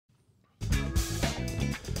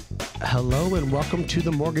Hello and welcome to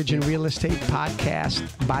the Mortgage and Real Estate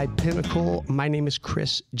Podcast by Pinnacle. My name is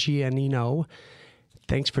Chris Giannino.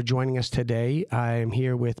 Thanks for joining us today. I'm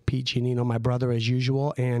here with Pete Giannino, my brother, as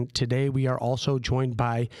usual, and today we are also joined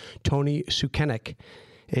by Tony Soukenik,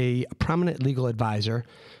 a prominent legal advisor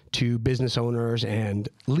to business owners and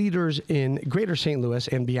leaders in Greater St. Louis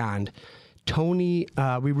and beyond. Tony,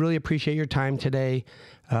 we really appreciate your time today.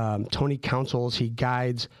 Tony counsels, he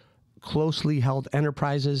guides closely held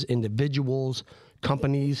enterprises, individuals,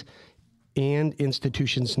 companies, and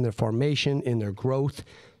institutions in their formation, in their growth,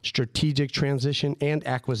 strategic transition, and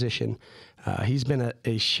acquisition. He's been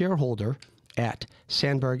a shareholder at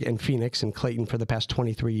Sandberg and Phoenix in Clayton for the past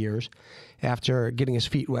 23 years, after getting his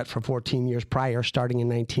feet wet for 14 years prior, starting in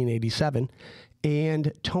 1987.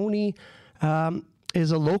 And Tony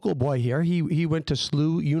is a local boy here. He went to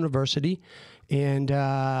SLU University and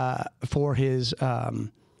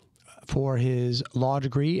for his law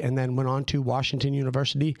degree, and then went on to Washington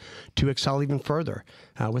University to excel even further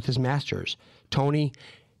with his master's. Tony,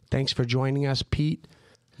 thanks for joining us. Pete,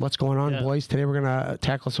 what's going on, boys? Today we're going to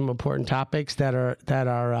tackle some important topics that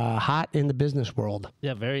are hot in the business world.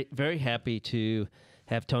 Yeah, very, very happy to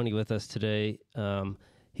have Tony with us today.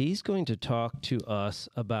 He's going to talk to us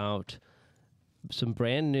about some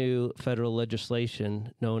brand new federal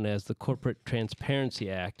legislation known as the Corporate Transparency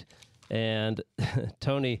Act. And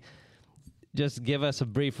Tony, just give us a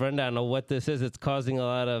brief rundown of what this is. It's causing a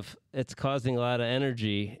lot of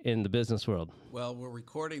energy in the business world. Well, we're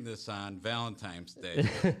recording this on Valentine's Day.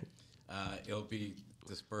 It'll be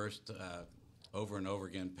dispersed over and over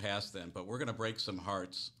again past then, but we're going to break some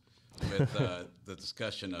hearts with the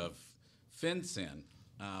discussion of FinCEN.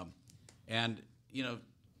 And, you know,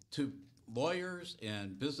 to lawyers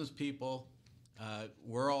and business people,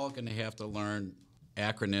 we're all going to have to learn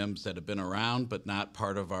acronyms that have been around but not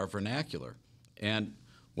part of our vernacular. And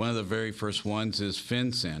one of the very first ones is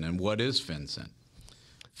FinCEN. And what is FinCEN?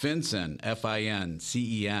 FinCEN,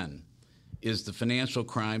 F-I-N-C-E-N, is the Financial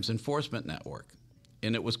Crimes Enforcement Network.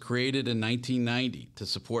 And it was created in 1990 to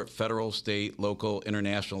support federal, state, local,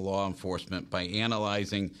 international law enforcement by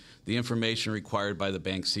analyzing the information required by the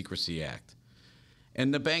Bank Secrecy Act.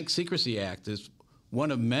 And the Bank Secrecy Act is one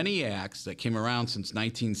of many acts that came around since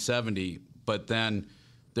 1970, but then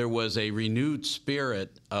there was a renewed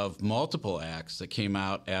spirit of multiple acts that came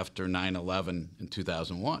out after 9/11 in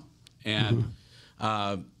 2001. And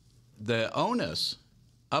the onus,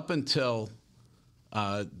 up until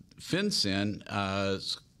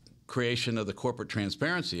FinCEN's creation of the Corporate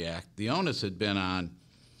Transparency Act, the onus had been on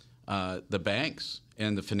the banks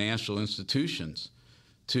and the financial institutions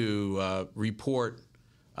to report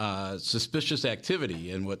suspicious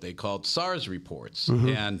activity in what they called SARS reports.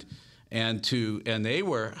 And they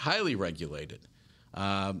were highly regulated,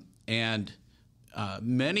 and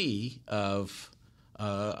many of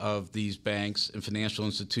these banks and financial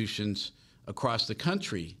institutions across the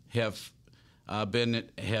country have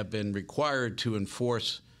been required to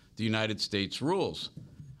enforce the United States rules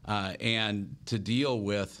and to deal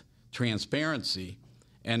with transparency.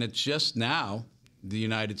 And it's just now the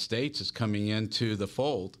United States is coming into the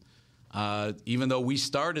fold. Even though we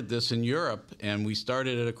started this in Europe and we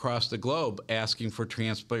started it across the globe asking for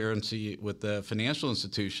transparency with the financial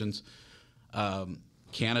institutions,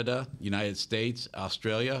 Canada, United States,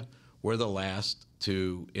 Australia were the last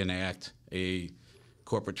to enact a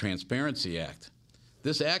Corporate Transparency Act.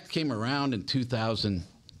 This act came around in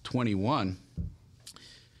 2021.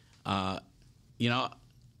 You know,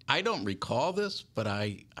 I don't recall this, but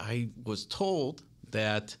I was told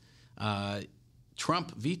that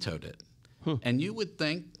Trump vetoed it. And you would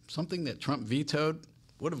think something that Trump vetoed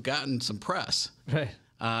would have gotten some press. Right.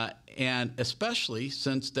 And especially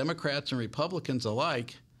since Democrats and Republicans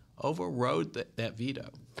alike overrode that veto.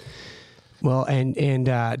 Well, and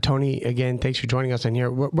Tony, again, thanks for joining us on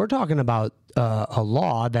here. We're talking about a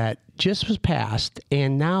law that just was passed,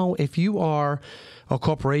 and now if you are a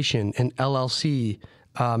corporation, an LLC,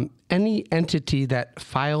 any entity that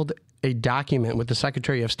filed a document with the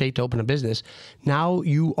Secretary of State to open a business, now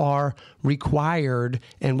you are required,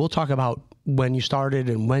 and we'll talk about when you started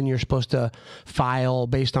and when you're supposed to file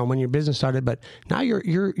based on when your business started, but now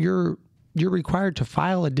you're required to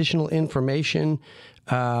file additional information,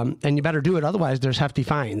 and you better do it, otherwise there's hefty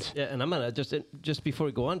fines. Yeah, and I'm gonna just before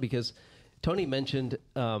we go on, because Tony mentioned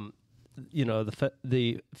the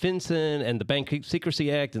FinCEN and the Bank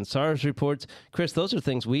Secrecy Act and SARS reports. Chris, those are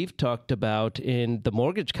things we've talked about in the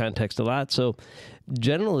mortgage context a lot. So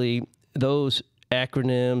generally, those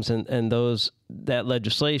acronyms and that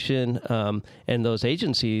legislation and those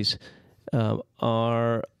agencies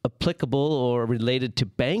are applicable or related to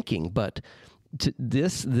banking. But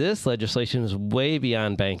this legislation is way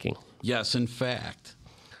beyond banking. Yes, in fact,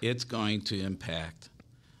 it's going to impact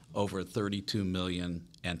over 32 million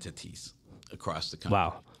entities across the country.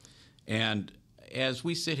 Wow. And as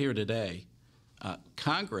we sit here today,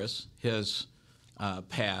 Congress has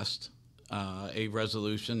passed a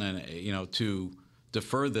resolution and to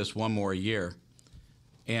defer this one more year.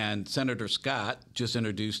 And Senator Scott just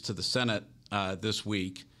introduced to the Senate this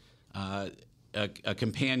week a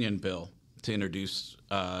companion bill to introduce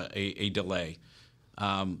a delay.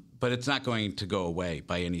 But it's not going to go away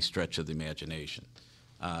by any stretch of the imagination.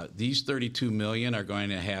 These 32 million are going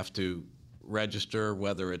to have to register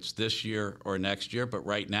whether it's this year or next year. But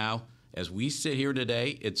right now, as we sit here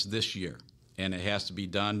today, it's this year. And it has to be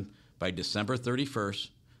done by December 31st,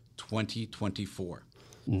 2024.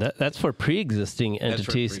 That's for pre-existing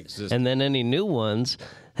entities. pre-existing. And then any new ones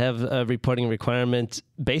have a reporting requirement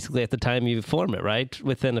basically at the time you form it, right?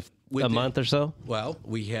 Within a month or so? Well,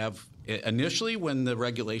 we have initially when the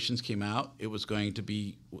regulations came out, it was going to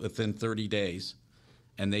be within 30 days.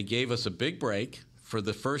 And they gave us a big break. For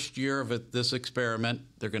the first year of this experiment,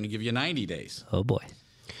 they're going to give you 90 days. Oh, boy.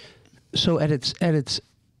 So at its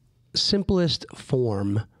simplest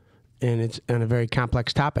form, and it's on a very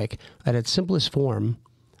complex topic, at its simplest form,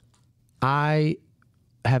 I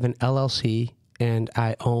have an LLC and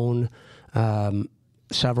I own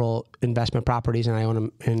several investment properties and I own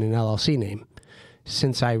them in an LLC name.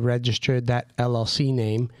 Since I registered that LLC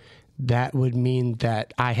name, that would mean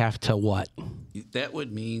that I have to what? That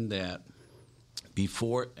would mean that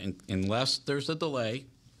before, unless there's a delay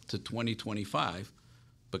to 2025,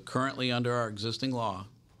 but currently under our existing law,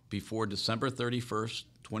 before December 31st,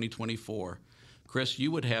 2024, Chris,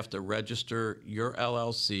 you would have to register your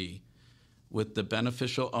LLC with the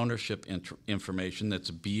beneficial ownership information.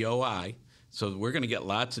 That's BOI. So we're going to get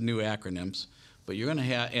lots of new acronyms, but you're going to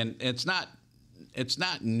have, and it's not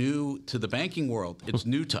new to the banking world. It's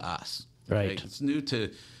new to us. Right. Okay? It's new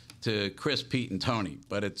to Chris, Pete, and Tony,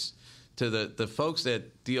 but it's to the folks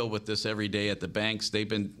that deal with this every day at the banks.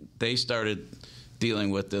 They started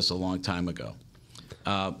dealing with this a long time ago.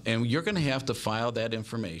 And you're going to have to file that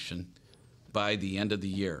information by the end of the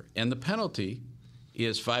year. And the penalty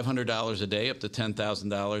is $500 a day up to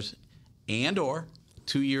 $10,000 and or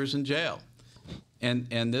 2 years in jail.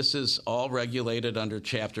 And this is all regulated under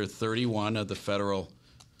Chapter 31 of the federal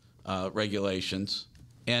regulations.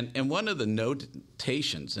 And one of the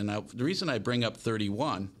notations, and the reason I bring up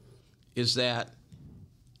 31 is that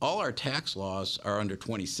all our tax laws are under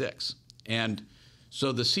 26. And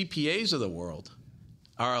so the CPAs of the world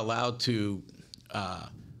are allowed to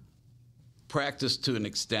practice to an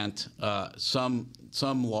extent some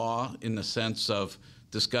law in the sense of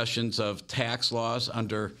discussions of tax laws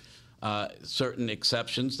under certain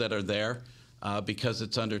exceptions that are there because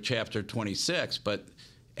it's under Chapter 26. But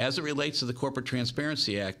as it relates to the Corporate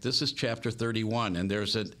Transparency Act, this is Chapter 31, and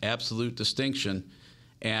there's an absolute distinction.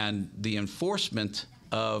 And the enforcement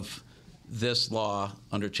of this law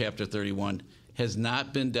under Chapter 31 has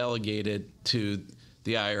not been delegated to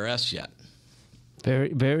the IRS yet.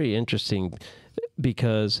 Very, very interesting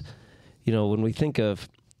because, when we think of,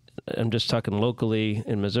 I'm just talking locally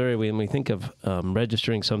in Missouri, when we think of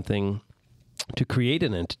registering something to create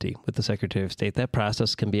an entity with the Secretary of State, that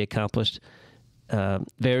process can be accomplished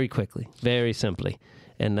very quickly, very simply.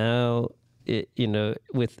 And now,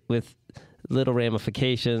 with little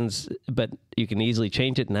ramifications, but you can easily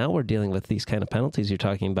change it. Now we're dealing with these kind of penalties you're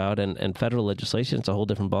talking about, and federal legislation. It's a whole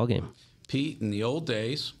different ballgame. Pete, in the old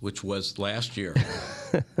days, which was last year,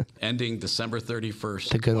 ending December 31st,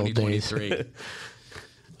 the good 2023,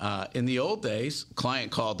 in the old days,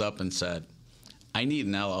 client called up and said, I need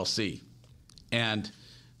an LLC. And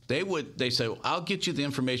they said, well, I'll get you the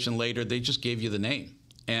information later. They just gave you the name.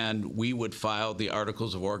 And we would file the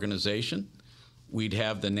articles of organization. We'd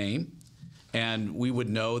have the name. And we would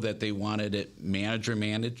know that they wanted it manager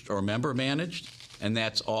managed or member managed. And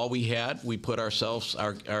that's all we had. We put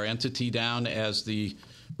our entity down as the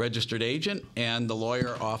registered agent, and the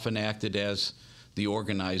lawyer often acted as the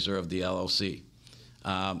organizer of the LLC.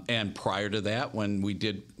 And prior to that,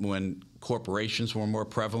 when corporations were more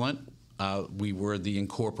prevalent, we were the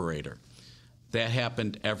incorporator. That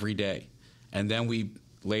happened every day. And then we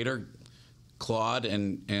later clawed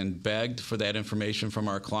and begged for that information from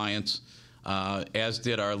our clients, as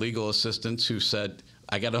did our legal assistants who said,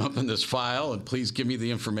 I got to open this file and please give me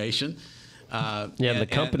the information. The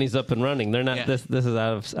company's up and running. They're not. Yeah. This is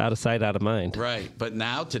out of sight, out of mind. Right. But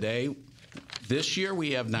now today, this year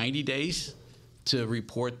we have 90 days to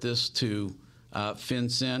report this to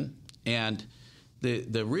FinCEN, and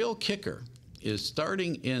the real kicker is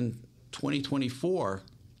starting in 2024.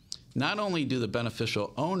 not only do the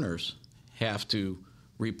beneficial owners have to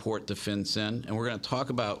report to FinCEN, and we're going to talk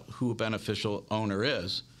about who a beneficial owner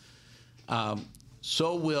is,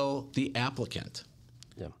 so will the applicant.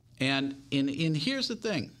 Yeah. And here's the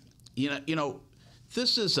thing,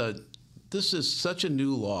 this is such a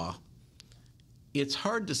new law. It's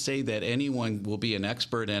hard to say that anyone will be an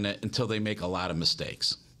expert in it until they make a lot of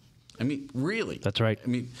mistakes. I mean, really. That's right. I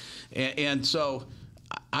mean, and so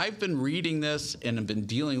I've been reading this and have been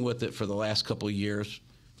dealing with it for the last couple of years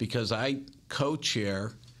because I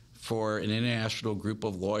co-chair for an international group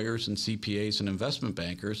of lawyers and CPAs and investment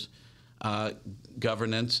bankers,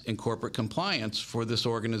 governance and corporate compliance for this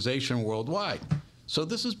organization worldwide. So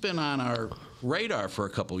this has been on our radar for a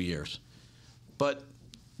couple of years. But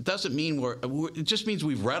it doesn't mean it just means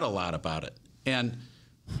we've read a lot about it. And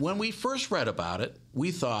when we first read about it, we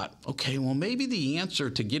thought, okay, well, maybe the answer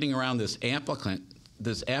to getting around this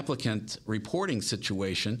applicant reporting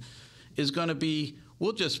situation is going to be,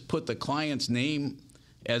 we'll just put the client's name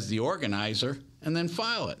as the organizer and then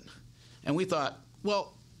file it. And we thought,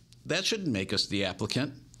 well, that shouldn't make us the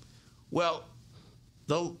applicant. Well,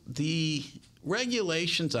 the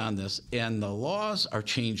regulations on this and the laws are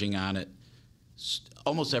changing on it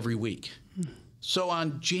almost every week. So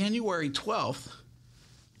on January 12th,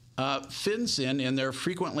 FinCEN, in their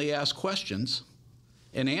frequently asked questions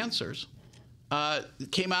and answers,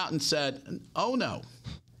 came out and said, oh, no,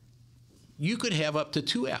 you could have up to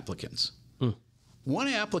 2 applicants. One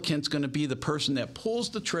applicant's going to be the person that pulls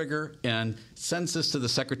the trigger and sends this to the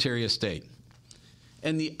Secretary of State.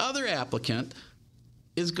 And the other applicant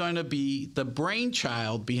is going to be the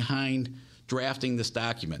brainchild behind drafting this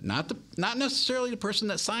document. Not necessarily the person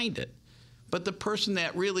that signed it, but the person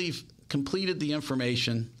that really completed the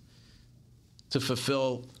information to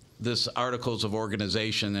fulfill this articles of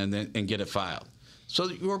organization and get it filed. So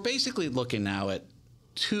we're basically looking now at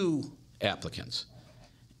 2 applicants.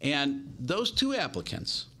 And those 2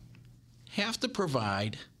 applicants have to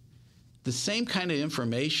provide the same kind of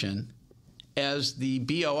information as the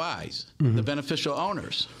BOIs, the beneficial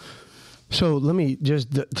owners. So let me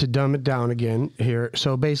just, to dumb it down again here.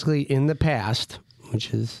 So basically in the past,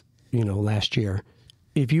 which is, last year,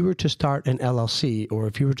 if you were to start an LLC or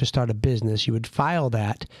if you were to start a business, you would file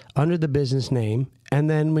that under the business name. And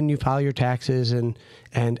then when you file your taxes and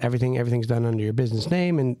everything's done under your business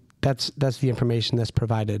name, and that's the information that's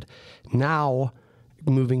provided. Now,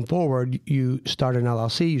 moving forward, you start an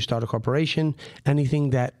LLC, you start a corporation,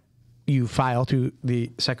 anything that you file through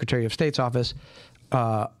the Secretary of State's office,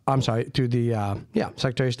 through the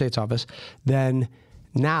Secretary of State's office, then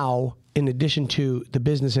now, in addition to the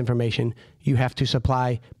business information, you have to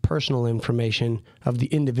supply personal information of the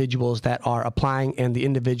individuals that are applying and the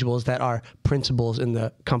individuals that are principals in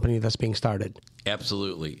the company that's being started.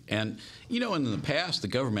 Absolutely. And, in the past, the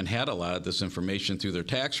government had a lot of this information through their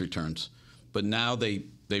tax returns, but now they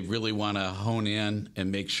really want to hone in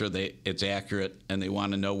and make sure that it's accurate, and they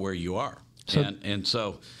want to know where you are.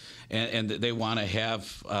 And they want to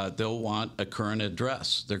have, they'll want a current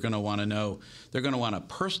address. They're going to want to know, they're going to want a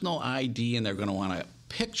personal ID, and they're going to want a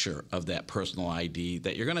picture of that personal ID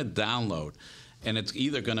that you're going to download. And it's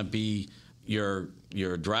either going to be your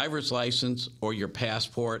driver's license or your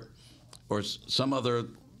passport or some other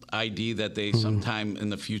ID that they sometime in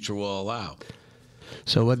the future will allow.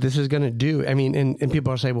 So what this is going to do, and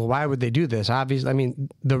people are saying, well, why would they do this? Obviously,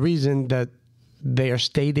 the reason that they are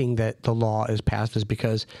stating that the law is passed is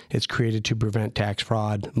because it's created to prevent tax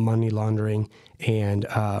fraud, money laundering, and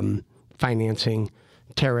financing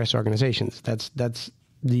terrorist organizations. That's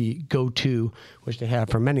the go-to which they have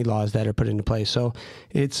for many laws that are put into place. So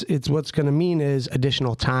it's what's going to mean is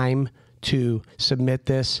additional time to submit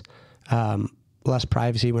this, less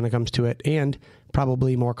privacy when it comes to it, and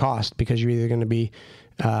probably more cost because you're either going to be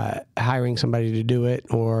hiring somebody to do it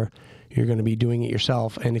or you're going to be doing it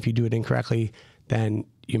yourself. And if you do it incorrectly, then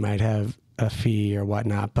you might have a fee or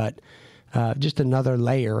whatnot. But just another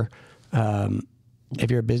layer,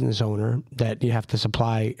 if you're a business owner, that you have to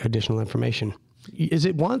supply additional information. Is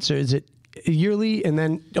it once or is it yearly and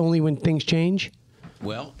then only when things change?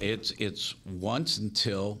 Well, it's once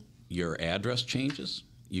until your address changes.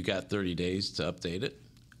 You got 30 days to update it.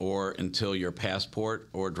 Or until your passport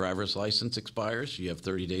or driver's license expires, you have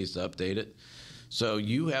 30 days to update it. So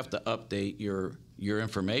you have to update your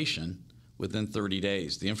information within 30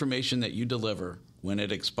 days. The information that you deliver, when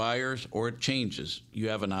it expires or it changes, you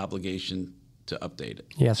have an obligation to update it.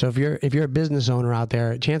 Yeah, so if you're a business owner out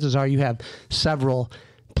there, chances are you have several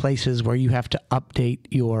places where you have to update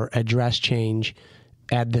your address change,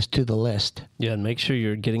 add this to the list. Yeah, and make sure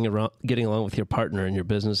you're getting along with your partner in your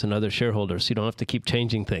business and other shareholders so you don't have to keep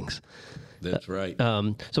changing things. That's right.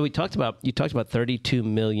 So you talked about 32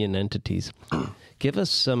 million entities. Give us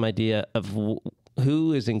some idea of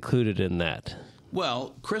who is included in that.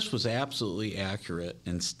 Well, Chris was absolutely accurate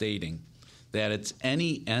in stating that it's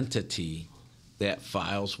any entity that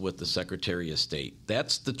files with the Secretary of State.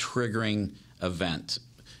 That's the triggering event.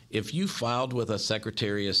 If you filed with a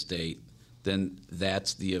Secretary of State, then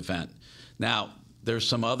that's the event. Now, there's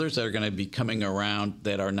some others that are going to be coming around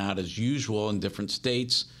that are not as usual in different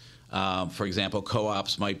states. For example,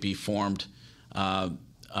 co-ops might be formed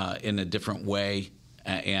in a different way,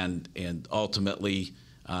 and ultimately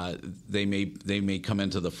they may come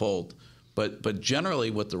into the fold. But generally,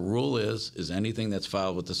 what the rule is anything that's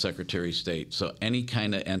filed with the Secretary of State. So any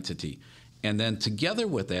kind of entity, and then together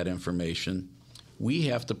with that information, we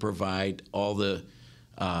have to provide all the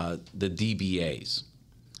DBAs.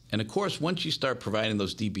 And of course, once you start providing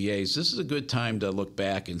those DBAs, this is a good time to look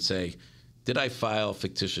back and say, did I file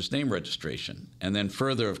fictitious name registration? And then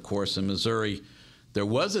further, of course, in Missouri, there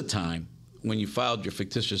was a time when you filed your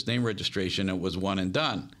fictitious name registration, it was one and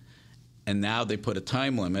done. And now they put a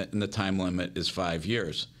time limit, and the time limit is 5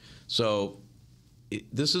 years. So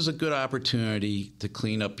this is a good opportunity to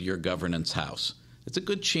clean up your governance house. It's a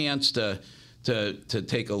good chance to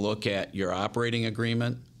take a look at your operating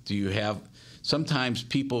agreement. Do you have sometimes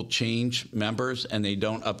people change members and they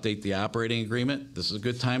don't update the operating agreement? This is a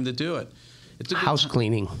good time to do it. It's a good house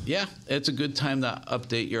cleaning. Yeah, it's a good time to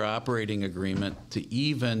update your operating agreement to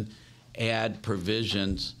even add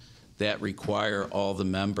provisions that require all the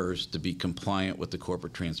members to be compliant with the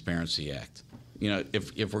Corporate Transparency Act. You know,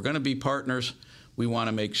 if we're going to be partners, we want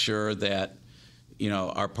to make sure that, you know,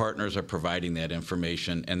 our partners are providing that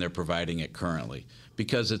information and they're providing it currently,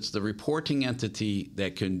 because it's the reporting entity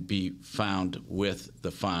that can be found with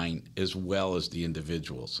the fine as well as the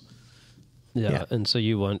individuals. Yeah. And so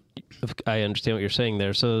I understand what you're saying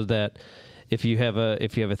there. So that if you have a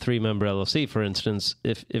 3-member LLC, for instance,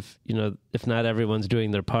 if not everyone's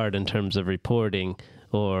doing their part in terms of reporting,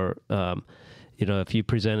 or if you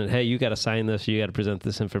presented, hey, you got to sign this, you got to present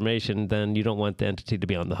this information, then you don't want the entity to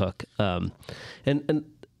be on the hook.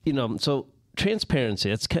 So transparency,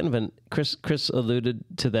 that's kind of Chris alluded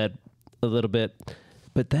to that a little bit,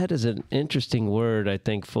 but that is an interesting word, I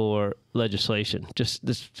think, for legislation. Just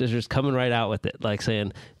coming right out with it, like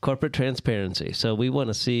saying corporate transparency. So we want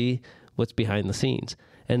to see what's behind the scenes.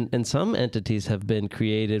 And some entities have been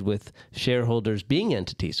created with shareholders being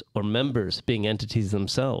entities or members being entities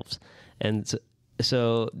themselves. And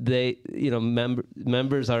so they,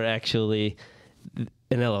 members are actually an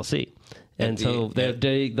LLC. And they'll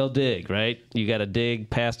dig, right? You got to dig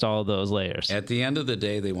past all those layers. At the end of the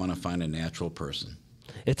day, they want to find a natural person.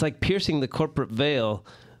 It's like piercing the corporate veil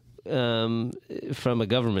from a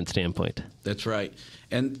government standpoint. That's right.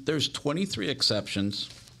 And there's 23 exceptions,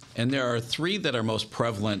 and there are 3 that are most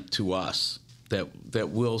prevalent to us that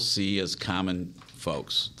we'll see as common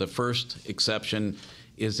folks. The first exception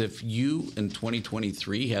is if you in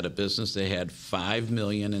 2023 had a business that had $5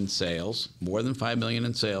 million in sales, more than $5 million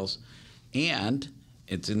in sales, and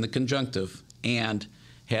it's in the conjunctive, and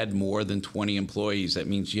had more than 20 employees. That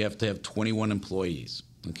means you have to have 21 employees,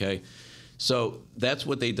 okay? So that's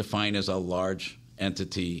what they define as a large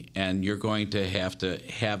entity, and you're going to have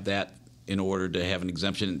that in order to have an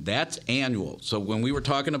exemption. That's annual. So when we were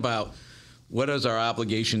talking about what is our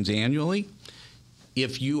obligations annually,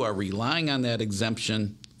 if you are relying on that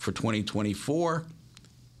exemption for 2024,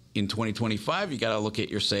 in 2025, you got to look at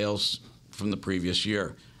your sales from the previous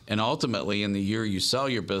year. And ultimately, in the year you sell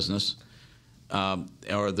your business,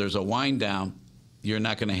 or there's a wind down, you're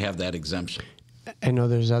not going to have that exemption. I know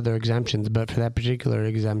there's other exemptions, but for that particular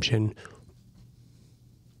exemption,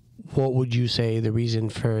 what would you say the reason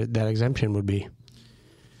for that exemption would be?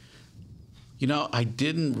 I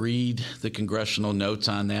didn't read the congressional notes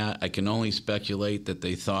on that. I can only speculate that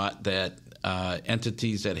they thought that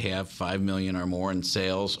entities that have $5 million or more in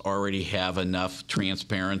sales already have enough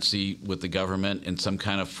transparency with the government in some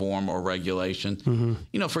kind of form or regulation.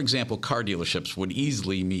 Mm-hmm. For example, car dealerships would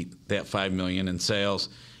easily meet that $5 million in sales,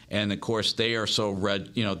 and of course they are so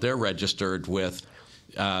they're registered with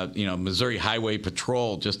Missouri Highway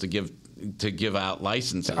Patrol just to give out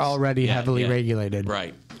licenses. They're already heavily regulated.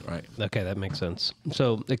 Right. Okay, that makes sense.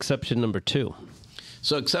 So exception number 2.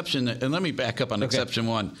 So exception, and let me back up on exception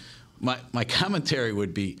 1. My commentary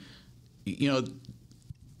would be,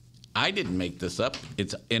 I didn't make this up.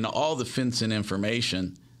 It's in all the FinCEN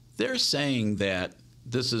information. They're saying that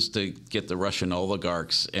this is to get the Russian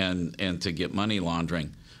oligarchs and to get money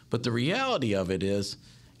laundering. But the reality of it is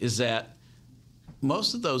that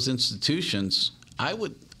most of those institutions, I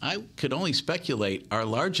could only speculate, are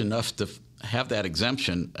large enough have that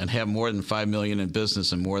exemption and have more than $5 million in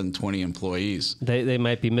business and more than 20 employees. They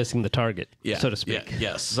might be missing the target, so to speak.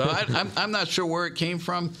 Yes. So I'm not sure where it came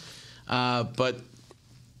from, but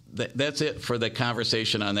that's it for the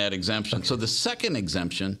conversation on that exemption. Okay. So the second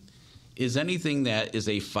exemption is anything that is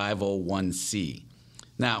a 501c.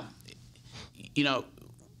 Now,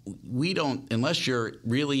 we don't, unless you're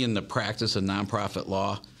really in the practice of nonprofit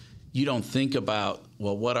law, you don't think about,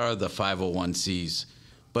 well, what are the 501c's?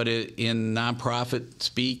 But in nonprofit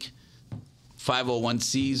speak,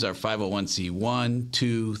 501c's are 501c1,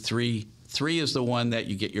 2, 3. 3 is the one that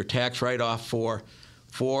you get your tax write-off for.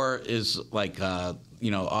 4 is like,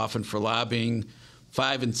 often for lobbying.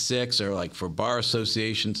 5 and 6 are like for bar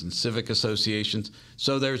associations and civic associations.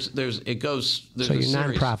 So there's so your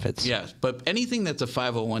nonprofits. Yes, but anything that's a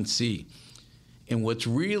 501c. And what's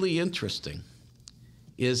really interesting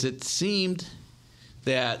is it seemed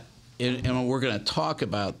that, and we're going to talk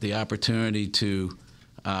about the opportunity to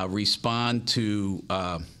respond to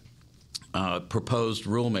proposed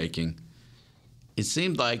rulemaking. It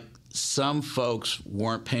seemed like some folks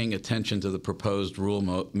weren't paying attention to the proposed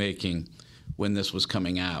rulemaking when this was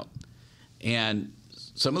coming out. And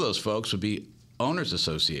some of those folks would be owners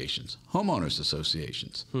associations, homeowners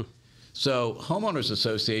associations. So homeowners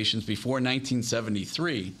associations before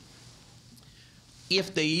 1973,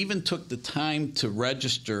 if they even took the time to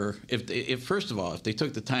register, if first of all, if they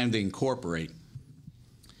took the time to incorporate,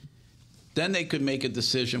 then they could make a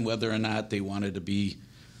decision whether or not they wanted to be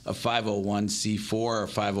a 501c4 or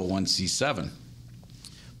 501c7.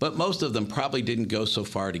 But most of them probably didn't go so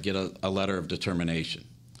far to get a letter of determination.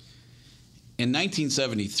 In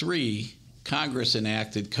 1973, Congress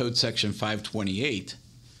enacted Code Section 528,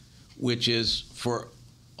 which is for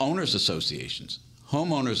owners associations,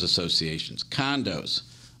 homeowners associations, condos,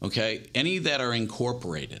 okay, any that are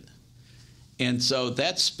incorporated. And so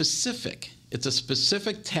that's specific. It's a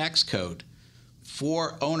specific tax code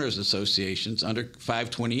for owners associations under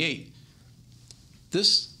 528.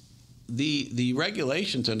 The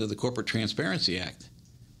regulations under the Corporate Transparency Act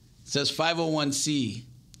says 501c.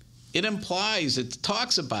 It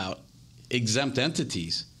talks about exempt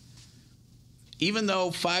entities. Even though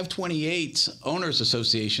 528's owners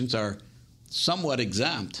associations are somewhat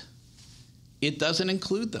exempt, it doesn't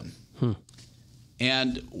include them.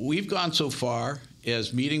 And we've gone so far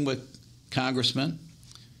as meeting with congressmen.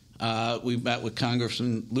 We've met with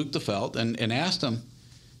Congressman Luke DeFelt and asked him,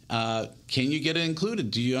 can you get it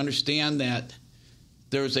included? Do you understand that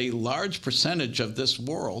there's a large percentage of this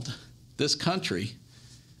world, this country,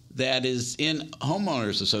 that is in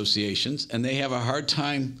homeowners associations, and they have a hard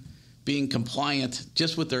time being compliant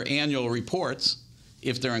just with their annual reports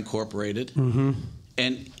if they're incorporated.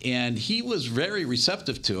 And he was very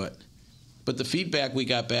receptive to it. But the feedback we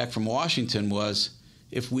got back from Washington was,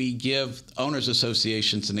 if we give owners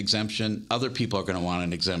associations an exemption, other people are going to want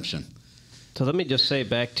an exemption. So let me just say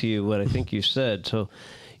back to you what I think you said. So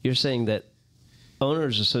you're saying that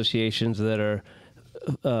owners associations that are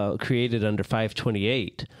created under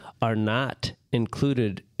 528 are not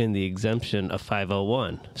included in the exemption of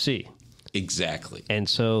 501c. Exactly. And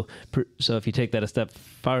so if you take that a step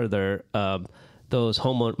farther, those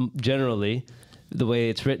generally, the way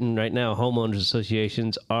it's written right now, homeowners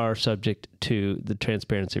associations are subject to the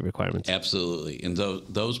transparency requirements. Absolutely. And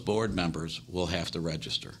those board members will have to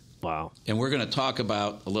register. Wow. And we're going to talk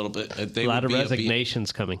about a little bit. A lot of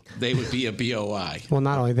resignations coming. They would be a BOI. Well,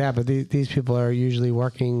 not only that, but these people are usually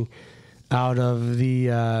working out of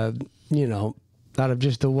the, out of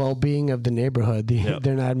just the well-being of the neighborhood.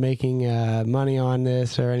 They're not making money on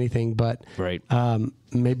this or anything, but right.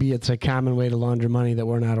 Maybe it's a common way to launder money that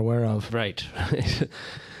we're not aware of. Right.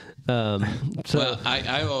 Well,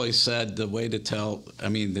 I always said the way to tell,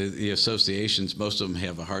 the associations, most of them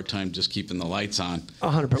have a hard time just keeping the lights on.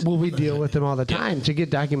 100%. Well, we deal with them all the time. Yeah. To get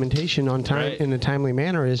documentation on time in a timely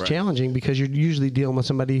manner is challenging because you're usually dealing with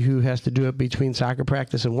somebody who has to do it between soccer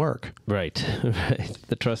practice and work. Right.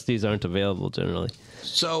 The trustees aren't available generally.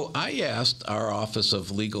 So I asked our Office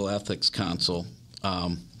of Legal Ethics Counsel,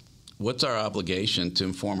 what's our obligation to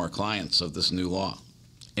inform our clients of this new law?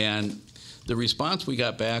 And the response we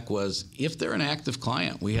got back was, if they're an active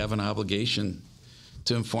client, we have an obligation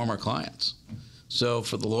to inform our clients. So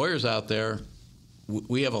for the lawyers out there,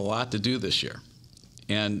 we have a lot to do this year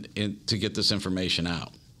and to get this information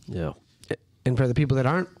out. Yeah. And for the people that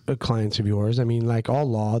aren't clients of yours, like all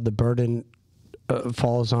law, the burden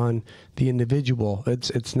falls on the individual.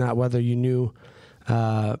 It's not whether you knew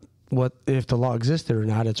if the law existed or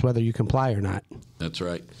not. It's whether you comply or not. That's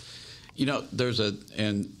right.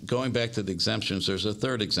 And going back to the exemptions, there's a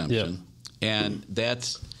third exemption, and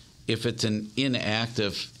that's if it's an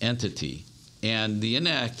inactive entity And the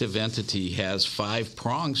inactive entity has 5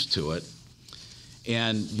 prongs to it.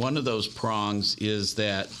 And one of those prongs is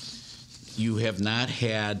that you have not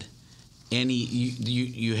had any,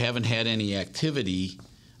 you haven't had any activity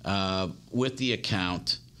with the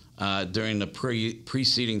account during the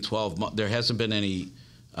preceding 12 months. There hasn't been any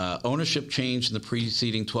ownership change in the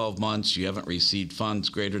preceding 12 months. You haven't received funds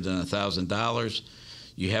greater than $1,000.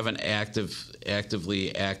 You haven't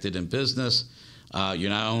actively acted in business.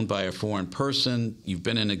 You're not owned by a foreign person. You've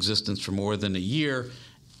been in existence for more than a year.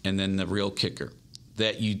 And then the real kicker,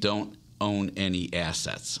 that you don't own any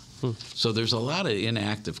assets. So there's a lot of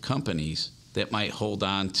inactive companies that might hold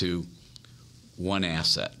on to one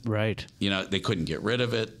asset. Right. They couldn't get rid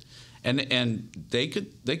of it. And they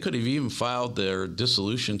could have even filed their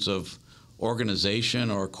dissolutions of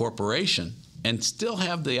organization or corporation and still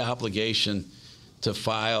have the obligation to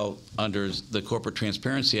file under the Corporate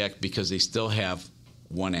Transparency Act because they still have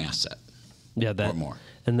one asset or more.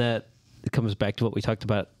 And that comes back to what we talked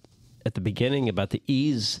about at the beginning about the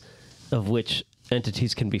ease of which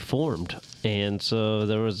entities can be formed. And so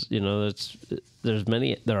there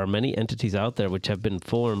are many entities out there which have been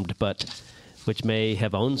formed, but which may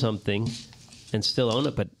have owned something and still own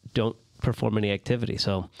it, but don't perform any activity.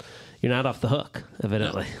 So you're not off the hook,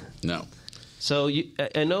 evidently. No. So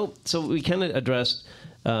I know. So we kind of addressed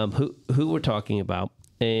who we're talking about,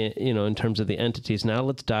 in terms of the entities. Now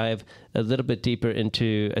let's dive a little bit deeper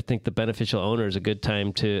into. I think the beneficial owner is a good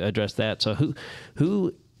time to address that. So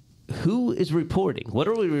who is reporting? What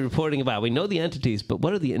are we reporting about? We know the entities, but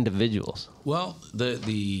what are the individuals? Well,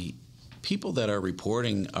 the people that are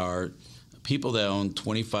reporting are people that own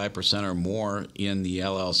 25% or more in the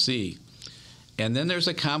LLC, and then there's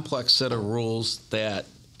a complex set of rules that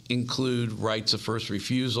include rights of first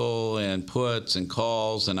refusal and puts and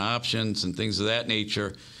calls and options and things of that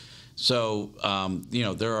nature. So,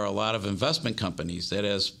 there are a lot of investment companies that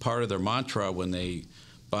as part of their mantra when they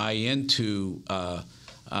buy into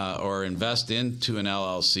or invest into an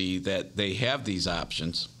LLC that they have these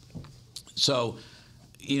options. So,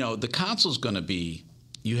 the counsel's going to be,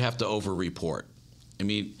 you have to over-report. I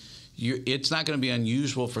mean, it's not going to be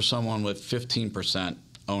unusual for someone with 15%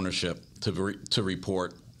 ownership to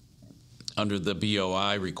report under the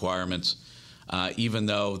BOI requirements, even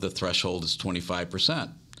though the threshold is 25%.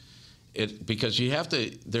 Because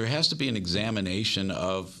there has to be an examination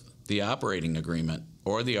of the operating agreement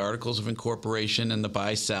or the articles of incorporation and the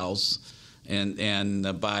buy-sells and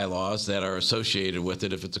the bylaws that are associated with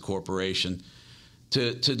it if it's a corporation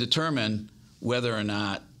to determine whether or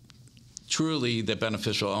not truly the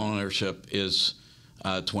beneficial ownership is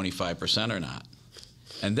 25% or not.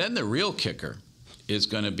 And then the real kicker is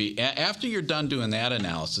going to be, after you're done doing that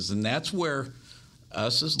analysis, and that's where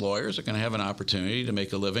us as lawyers are going to have an opportunity to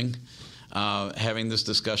make a living having this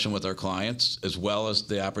discussion with our clients, as well as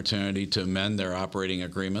the opportunity to amend their operating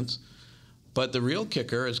agreements. But the real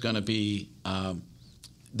kicker is going to be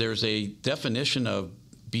there's a definition of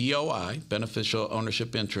BOI, beneficial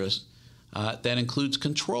ownership interest, that includes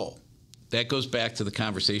control. That goes back to the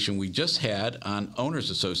conversation we just had on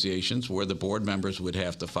owners associations where the board members would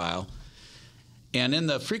have to file. And in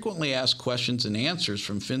the frequently asked questions and answers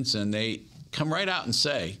from FinCEN, they come right out and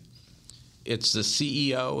say, it's the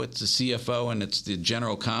CEO, it's the CFO, and it's the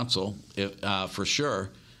general counsel for sure.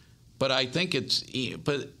 But I think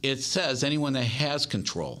it says anyone that has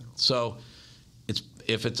control. So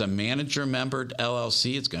if it's a manager-membered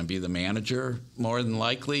LLC, it's going to be the manager more than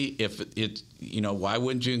likely. If it's, why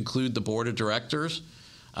wouldn't you include the board of directors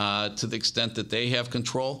to the extent that they have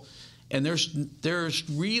control? And there's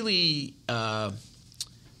really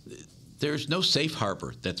there's no safe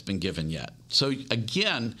harbor that's been given yet. So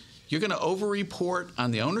again, you're going to over-report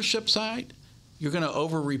on the ownership side. You're going to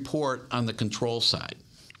over-report on the control side.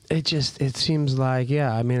 It seems like,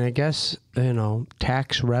 I guess,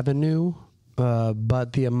 tax revenue,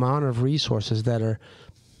 but the amount of resources that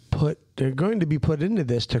they're going to be put into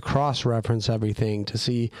this to cross-reference everything to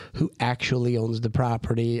see who actually owns the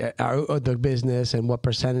property or the business and what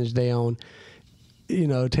percentage they own,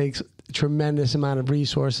 takes a tremendous amount of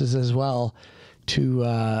resources as well to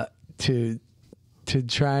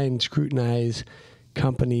try and scrutinize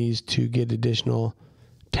companies to get additional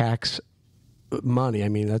tax money. I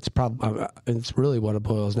mean, that's probably it's really what it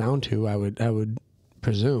boils down to. I would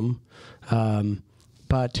presume,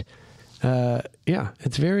 but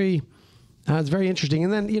it's very interesting.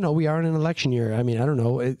 And then we are in an election year. I mean, I don't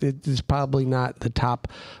know. It's probably not the top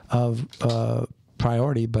of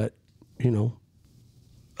priority, but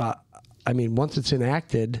I mean, once it's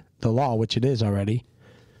enacted, the law, which it is already,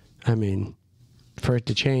 I mean, for it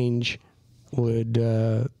to change would.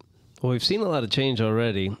 Well, we've seen a lot of change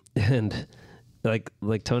already, and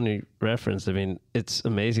like Tony referenced, I mean, it's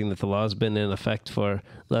amazing that the law's been in effect for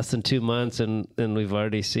less than 2 months, and we've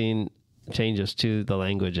already seen changes to the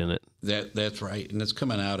language in it. That's right, and it's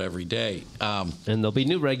coming out every day. And there'll be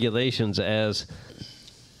new regulations as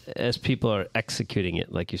people are executing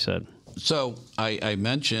it, like you said. So I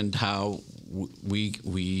mentioned how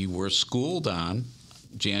we were schooled on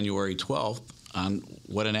January 12th on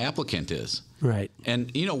what an applicant is. Right.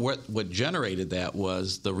 And you know what generated that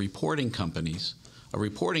was the reporting companies. A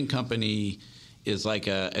reporting company is like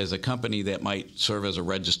a company that might serve as a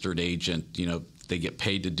registered agent. You know, they get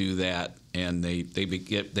paid to do that, and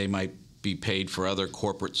they might be paid for other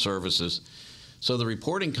corporate services. So the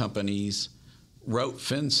reporting companies wrote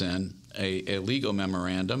FinCEN a legal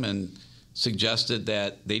memorandum and suggested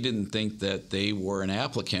that they didn't think that they were an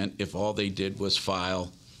applicant if all they did was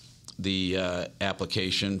file the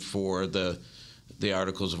application for the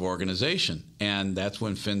Articles of Organization. And that's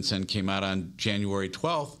when FinCEN came out on January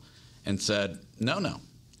 12th and said, no,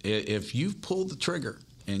 if you pull the trigger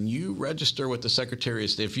and you register with the Secretary of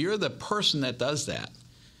State, if you're the person that does that,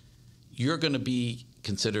 you're going to be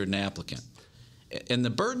considered an applicant. And the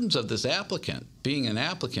burdens of this applicant, being an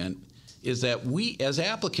applicant, is that we, as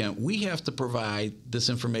applicant, we have to provide this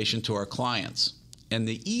information to our clients. And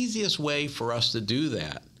the easiest way for us to do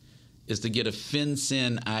that is to get a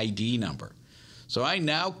FinCEN ID number. So I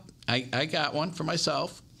got one for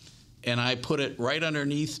myself, and I put it right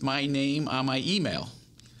underneath my name on my email,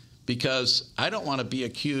 because I don't want to be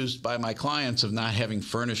accused by my clients of not having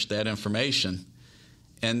furnished that information.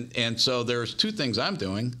 And so there's two things I'm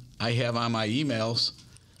doing. I have on my emails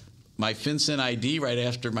my FinCEN ID right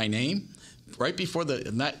after my name, right before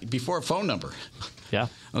before a phone number. Yeah.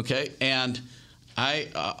 Okay. And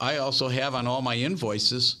I also have on all my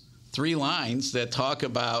invoices 3 lines that talk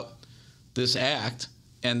about this act,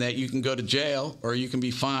 and that you can go to jail or you can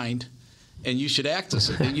be fined, and you should ask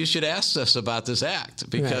us about this act,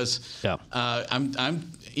 because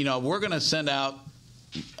we're going to send out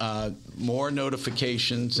more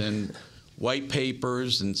notifications and white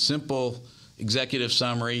papers and simple executive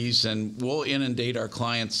summaries, and we'll inundate our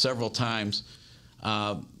clients several times.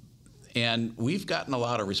 And we've gotten a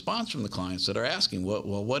lot of response from the clients that are asking, well,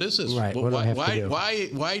 what is this? Right.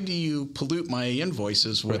 Why do you pollute my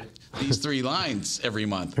invoices with these 3 lines every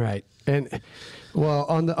month? Right. And well,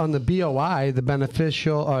 on the BOI, the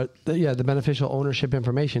beneficial ownership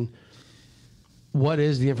information, what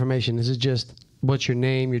is the information? Is it just what's your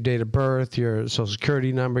name, your date of birth, your social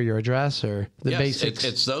security number, your address, or the basics?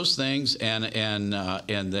 It's those things, and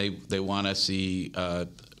they want to see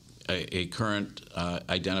a current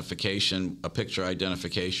identification, a picture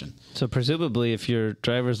identification. So presumably, if your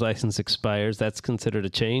driver's license expires, that's considered a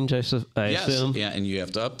change, I assume? Yeah, and you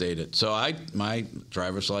have to update it. So my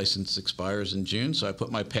driver's license expires in June, so I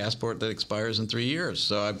put my passport that expires in 3 years.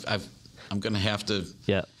 So I'm going to have to.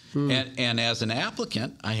 Yeah. And as an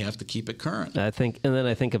applicant, I have to keep it current. I think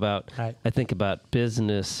about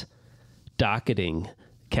business docketing,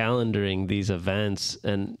 calendaring these events,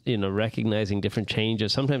 and recognizing different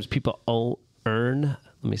changes. Sometimes people earn.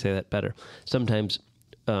 Let me say that better. Sometimes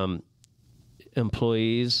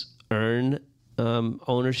employees earn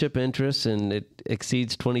ownership interests, and it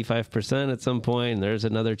exceeds 25% at some point. And there's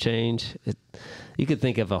another change. You could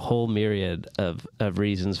think of a whole myriad of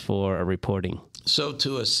reasons for a reporting. So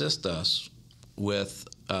to assist us with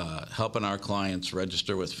helping our clients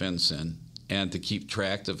register with FinCEN, and to keep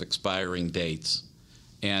track of expiring dates,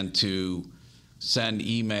 and to send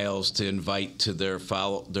emails to invite to their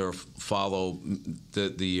fellow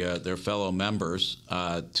members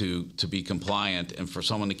to be compliant, and for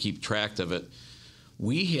someone to keep track of it,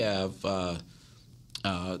 we have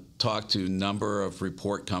talked to a number of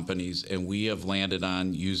report companies, and we have landed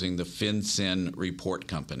on using the FinCEN report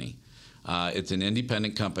company. It's an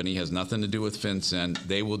independent company, has nothing to do with FinCEN.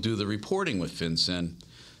 They will do the reporting with FinCEN.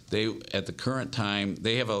 At the current time,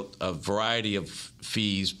 they have a variety of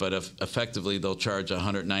fees, but effectively they'll charge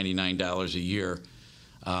 $199 a year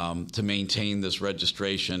to maintain this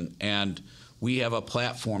registration. And we have a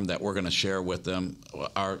platform that we're going to share with them,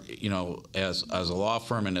 as a law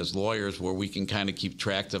firm and as lawyers, where we can kind of keep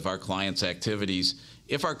track of our clients' activities.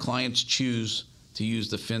 If our clients choose to use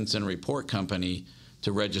the FinCEN report company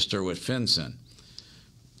to register with FinCEN.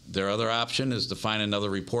 Their other option is to find another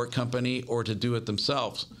report company or to do it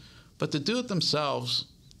themselves. But to do it themselves,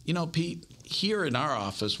 Pete, here in our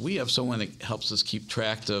office, we have someone that helps us keep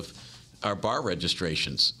track of our bar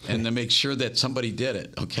registrations and to make sure that somebody did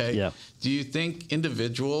it, okay? Yeah. Do you think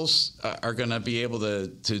individuals are going to be able to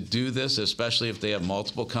do this, especially if they have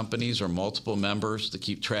multiple companies or multiple members, to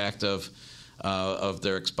keep track of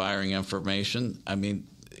their expiring information? I mean,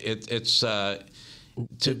 it's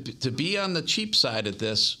to be on the cheap side of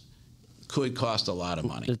this could cost a lot of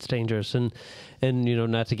money. It's dangerous. And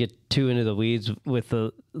not to get too into the weeds with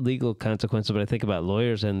the legal consequences, but I think about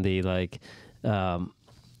lawyers and the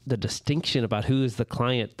distinction about who is the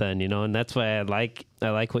client then, and that's why I like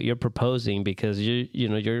what you're proposing, because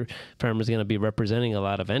your firm is going to be representing a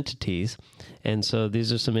lot of entities. And so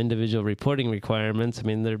these are some individual reporting requirements. I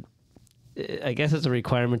mean, I guess it's a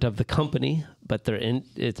requirement of the company, but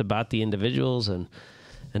it's about the individuals, and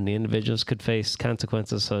the individuals could face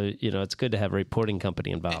consequences. So, it's good to have a reporting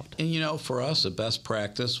company involved. And for us, a best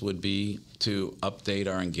practice would be to update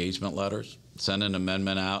our engagement letters, send an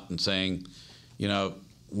amendment out and saying,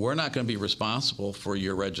 we're not going to be responsible for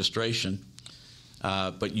your registration,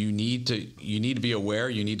 but you need to be aware.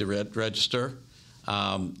 You need to register.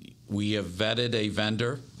 We have vetted a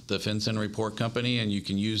vendor, the FinCEN Report Company, and you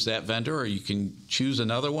can use that vendor, or you can choose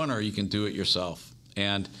another one, or you can do it yourself.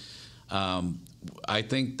 And I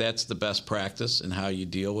think that's the best practice in how you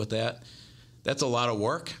deal with that. That's a lot of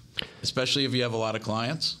work, especially if you have a lot of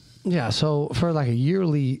clients. Yeah. So for a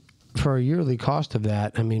yearly cost of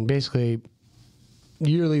that, I mean, basically,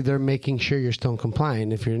 yearly they're making sure you're still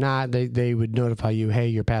compliant. If you're not, they would notify you, hey,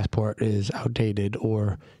 your passport is outdated,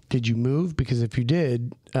 or did you move? Because if you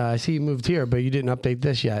did, I see you moved here, but you didn't update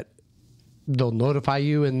this yet. They'll notify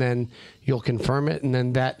you, and then you'll confirm it, and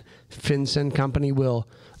then that FinCEN company will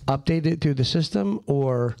update it through the system,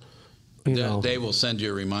 or they will send you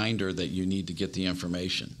a reminder that you need to get the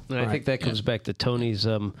information. And I think that comes back to Tony's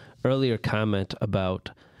earlier comment about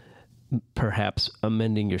perhaps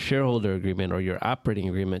amending your shareholder agreement or your operating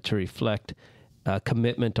agreement to reflect a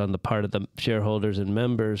commitment on the part of the shareholders and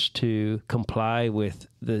members to comply with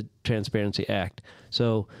the Transparency Act.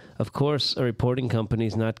 So, of course, a reporting company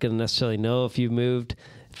is not going to necessarily know if you moved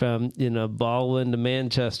from Baldwin to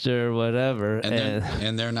Manchester or whatever,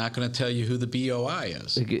 and they're not going to tell you who the BOI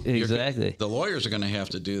is. Exactly. The lawyers are going to have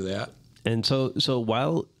to do that. And so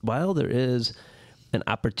while there is an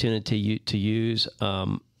opportunity to use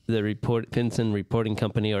the FinCEN reporting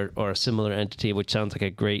company or a similar entity, which sounds like a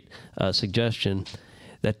great suggestion,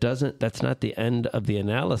 that's not the end of the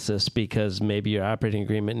analysis, because maybe your operating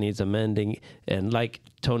agreement needs amending, and like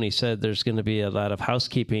Tony said, there's going to be a lot of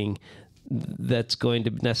housekeeping that's going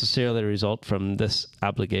to necessarily result from this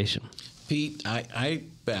obligation. Pete, I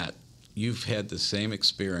bet you've had the same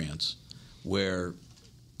experience where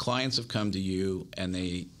clients have come to you and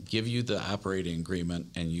they give you the operating agreement,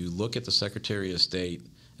 and you look at the Secretary of State,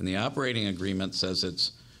 and the operating agreement says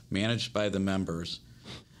it's managed by the members,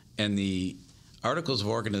 and the Articles of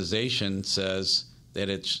Organization says that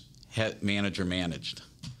it's manager managed,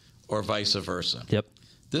 or vice versa. Yep.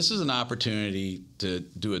 This is an opportunity to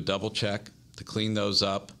do a double check, to clean those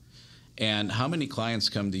up. And how many clients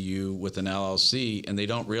come to you with an LLC and they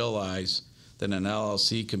don't realize that an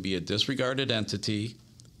LLC can be a disregarded entity,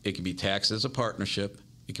 it can be taxed as a partnership,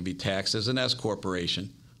 it can be taxed as an S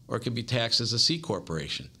corporation, or it can be taxed as a C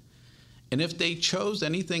corporation. And if they chose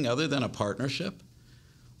anything other than a partnership,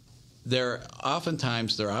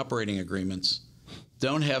 oftentimes their operating agreements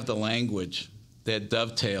don't have the language that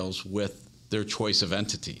dovetails with their choice of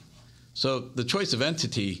entity. So the choice of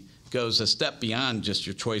entity goes a step beyond just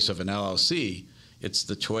your choice of an LLC. It's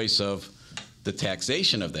the choice of the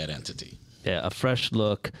taxation of that entity. Yeah, a fresh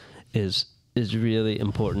look is really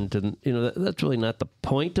important, and that's really not the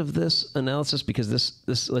point of this analysis, because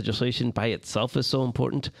this legislation by itself is so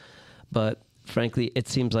important. But frankly, it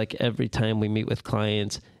seems like every time we meet with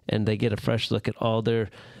clients and they get a fresh look at all their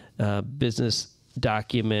business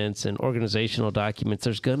documents and organizational documents,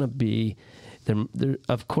 there's going to be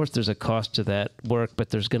of course, there's a cost to that work,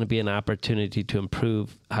 but there's going to be an opportunity to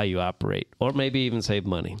improve how you operate, or maybe even save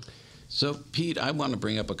money. So, Pete, I want to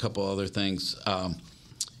bring up a couple other things.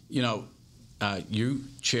 You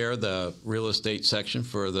chair the real estate section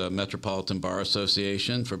for the Metropolitan Bar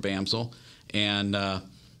Association for BAMSL, and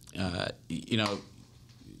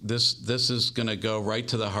this is going to go right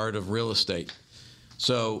to the heart of real estate.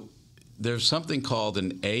 So, there's something called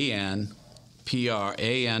an ANPRM,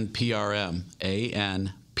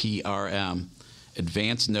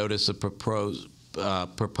 Advanced Notice of Proposed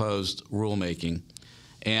Rulemaking.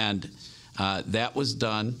 And that was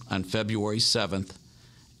done on February 7th.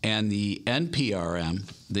 And the NPRM,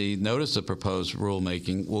 the Notice of Proposed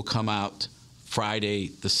Rulemaking, will come out Friday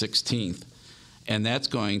the 16th. And that's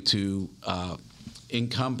going to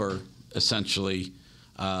encumber, essentially,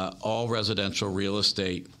 all residential real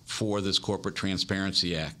estate for this Corporate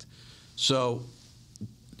Transparency Act. So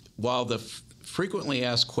while the frequently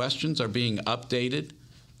asked questions are being updated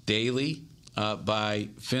daily by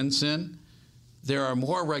FinCEN, there are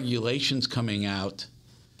more regulations coming out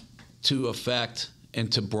to affect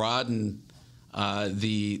and to broaden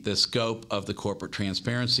the scope of the Corporate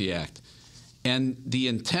Transparency Act. And the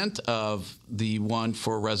intent of the one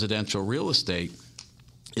for residential real estate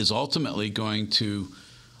is ultimately going to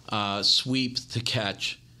sweep to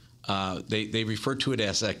catch. They refer to it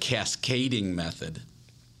as a cascading method.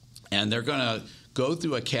 And they're going to go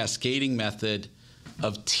through a cascading method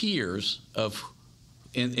of tiers of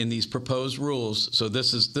in these proposed rules. So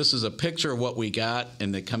this is a picture of what we got,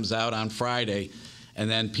 and it comes out on Friday. And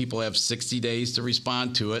then people have 60 days to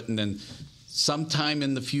respond to it. And then sometime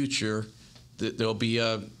in the future, there'll be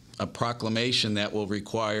a proclamation that will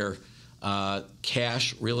require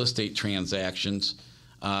cash real estate transactions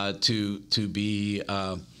to be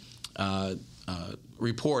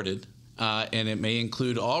reported, and it may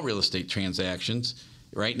include all real estate transactions.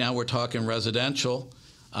 Right now we're talking residential,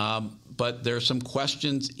 but there's some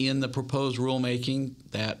questions in the proposed rulemaking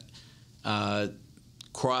that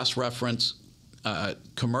cross-reference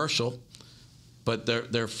commercial, but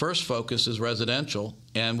their first focus is residential,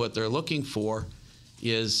 and what they're looking for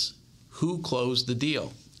is who closed the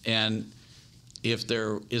deal. And if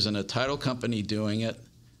there isn't a title company doing it,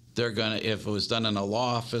 if it was done in a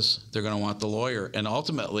law office, they're going to want the lawyer. And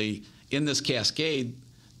ultimately, in this cascade,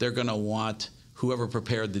 they're going to want whoever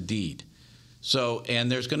prepared the deed. So,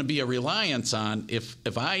 and there's going to be a reliance on, if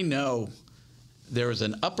I know there is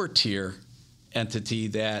an upper tier entity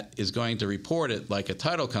that is going to report it, like a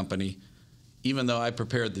title company, even though I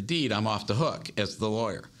prepared the deed, I'm off the hook as the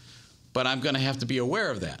lawyer. But I'm going to have to be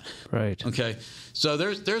aware of that. Right. Okay. So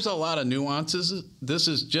there's a lot of nuances. This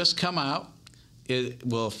has just come out. It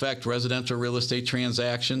will affect residential real estate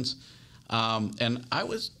transactions. And I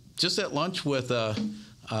was just at lunch with a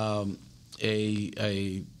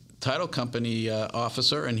title company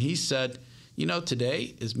officer, and he said,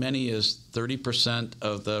 today as many as 30%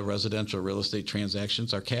 of the residential real estate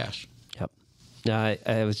transactions are cash. Yep. Yeah,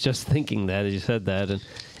 I was just thinking that as you said that,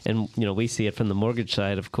 and we see it from the mortgage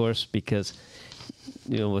side, of course, because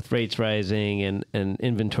with rates rising and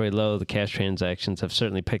inventory low, the cash transactions have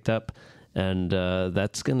certainly picked up, and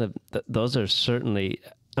those are certainly.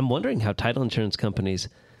 I'm wondering how title insurance companies,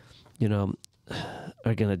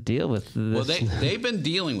 are going to deal with this. Well, they've been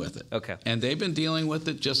dealing with it. Okay. And they've been dealing with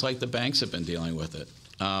it just like the banks have been dealing with it.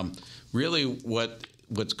 Really, where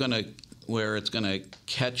it's going to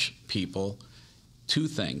catch people, two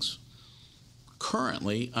things.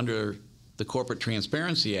 Currently, under the Corporate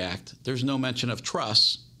Transparency Act, there's no mention of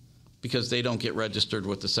trusts because they don't get registered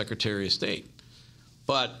with the Secretary of State.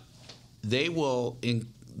 But this will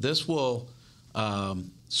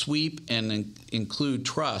sweep and include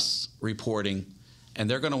trusts reporting, and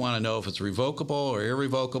they're going to want to know if it's revocable or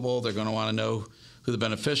irrevocable. They're going to want to know who the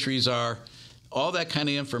beneficiaries are. All that kind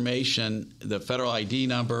of information, the federal ID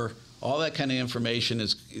number, all that kind of information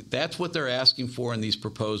that's what they're asking for in these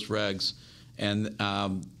proposed regs. And,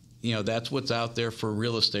 that's what's out there for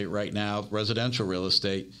real estate right now, residential real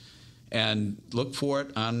estate. And look for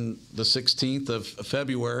it on the 16th of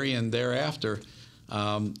February and thereafter.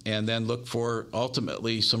 And then look for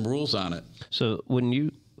ultimately some rules on it. So when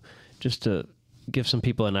you, just to give some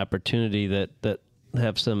people an opportunity that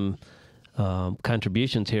have some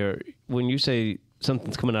contributions here, when you say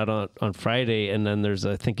something's coming out on Friday, and then there's,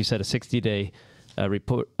 I think you said, a 60-day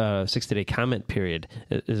report, 60-day comment period.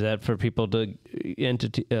 Is that for people to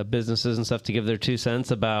businesses and stuff to give their 2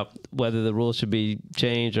 cents about whether the rules should be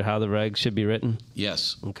changed or how the regs should be written?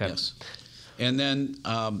 Yes. Okay. Yes. And then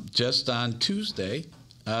just on Tuesday,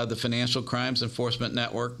 the Financial Crimes Enforcement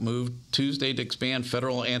Network moved Tuesday to expand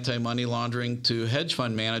federal anti-money laundering to hedge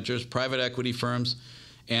fund managers, private equity firms,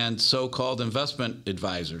 and so-called investment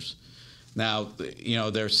advisors. Now,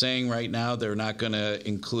 they're saying right now they're not going to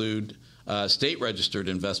include state-registered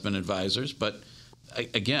investment advisors, but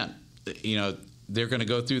again, they're going to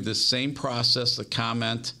go through the same process, the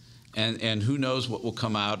comment, and who knows what will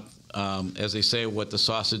come out, as they say, what the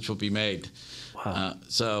sausage will be made. Wow.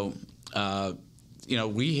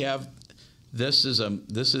 We have this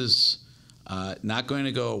is not going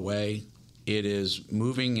to go away. It is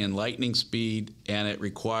moving in lightning speed, and it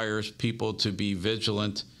requires people to be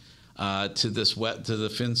vigilant to the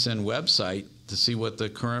FinCEN website to see what the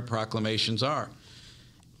current proclamations are.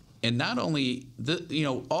 And not only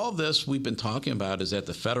all this we've been talking about is at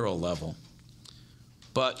the federal level,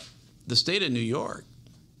 but the state of New York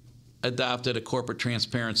adopted a Corporate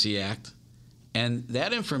Transparency Act, and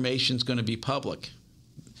that information is going to be public.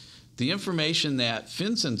 The information that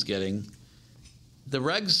FinCEN's getting, the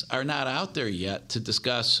regs are not out there yet to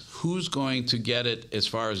discuss who's going to get it as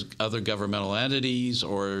far as other governmental entities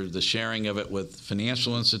or the sharing of it with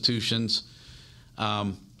financial institutions.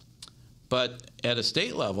 But at a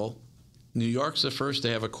state level, New York's the first to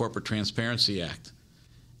have a Corporate Transparency Act,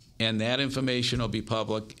 and that information will be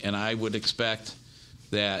public, and I would expect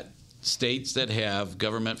that states that have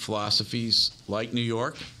government philosophies like New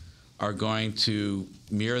York are going to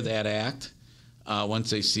mirror that act once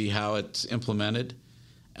they see how it's implemented.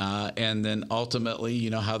 And then ultimately, you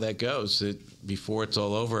know how that goes. Before it's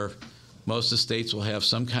all over, most of the states will have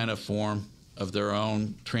some kind of form of their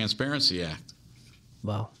own Transparency Act.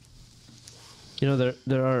 Wow. You know,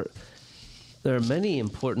 there are many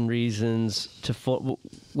important reasons to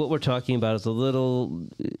what we're talking about is a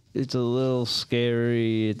little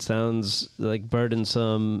scary. It sounds like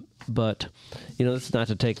burdensome, but you know, it's not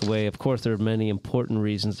to take away. Of course, there are many important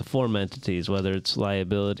reasons to form entities, whether it's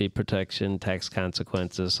liability protection, tax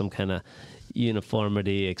consequences, some kind of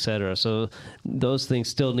uniformity, et cetera. So those things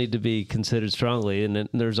still need to be considered strongly. And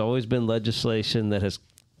there's always been legislation that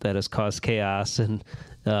has caused chaos and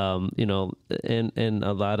you know, and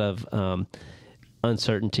a lot of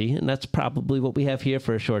uncertainty, and that's probably what we have here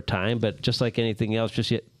for a short time. But just like anything else,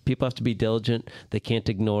 people have to be diligent. They can't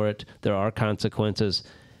ignore it. There are consequences.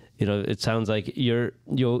 You know, it sounds like you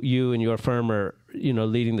and your firm are, you know,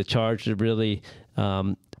 leading the charge to really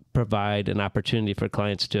provide an opportunity for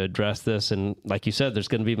clients to address this. And like you said, there's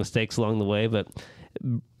going to be mistakes along the way, but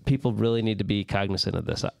people really need to be cognizant of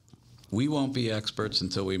this. We won't be experts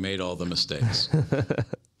until we made all the mistakes.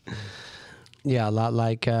 Yeah, a lot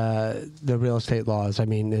like the real estate laws. I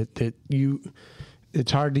mean,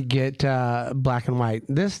 it's hard to get black and white.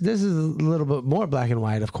 This is a little bit more black and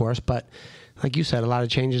white, of course, but like you said, a lot of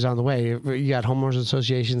changes on the way. You got homeowners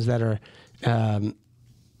associations that are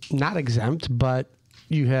not exempt, but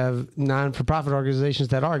you have non-for-profit organizations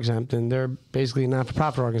that are exempt, and they're basically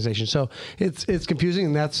non-for-profit organizations. So it's confusing,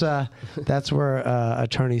 and that's where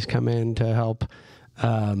attorneys come in to help,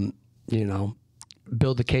 you know,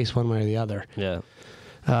 build the case one way or the other. Yeah.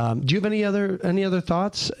 Do you have any other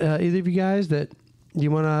thoughts, either of you guys, that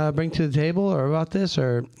you want to bring to the table or about this,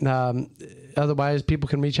 or otherwise people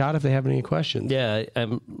can reach out if they have any questions? Yeah,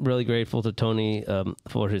 I'm really grateful to Tony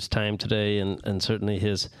for his time today, and certainly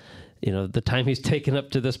his, you know, the time he's taken up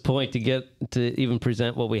to this point to get to even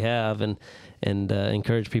present what we have, and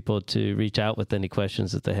encourage people to reach out with any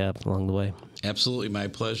questions that they have along the way. Absolutely, my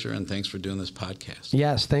pleasure, and thanks for doing this podcast.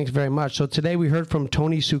 Yes, thanks very much. So today we heard from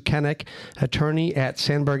Tony Soukenik, attorney at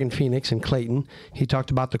Sandberg and Phoenix in Clayton. He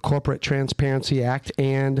talked about the Corporate Transparency Act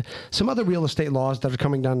and some other real estate laws that are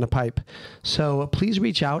coming down the pipe. So please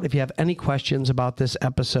reach out if you have any questions about this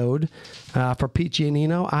episode. For Pete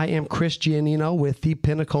Giannino, I am Chris Giannino with The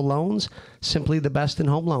Pinnacle Loans, simply the best in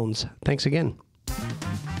home loans. Thanks again.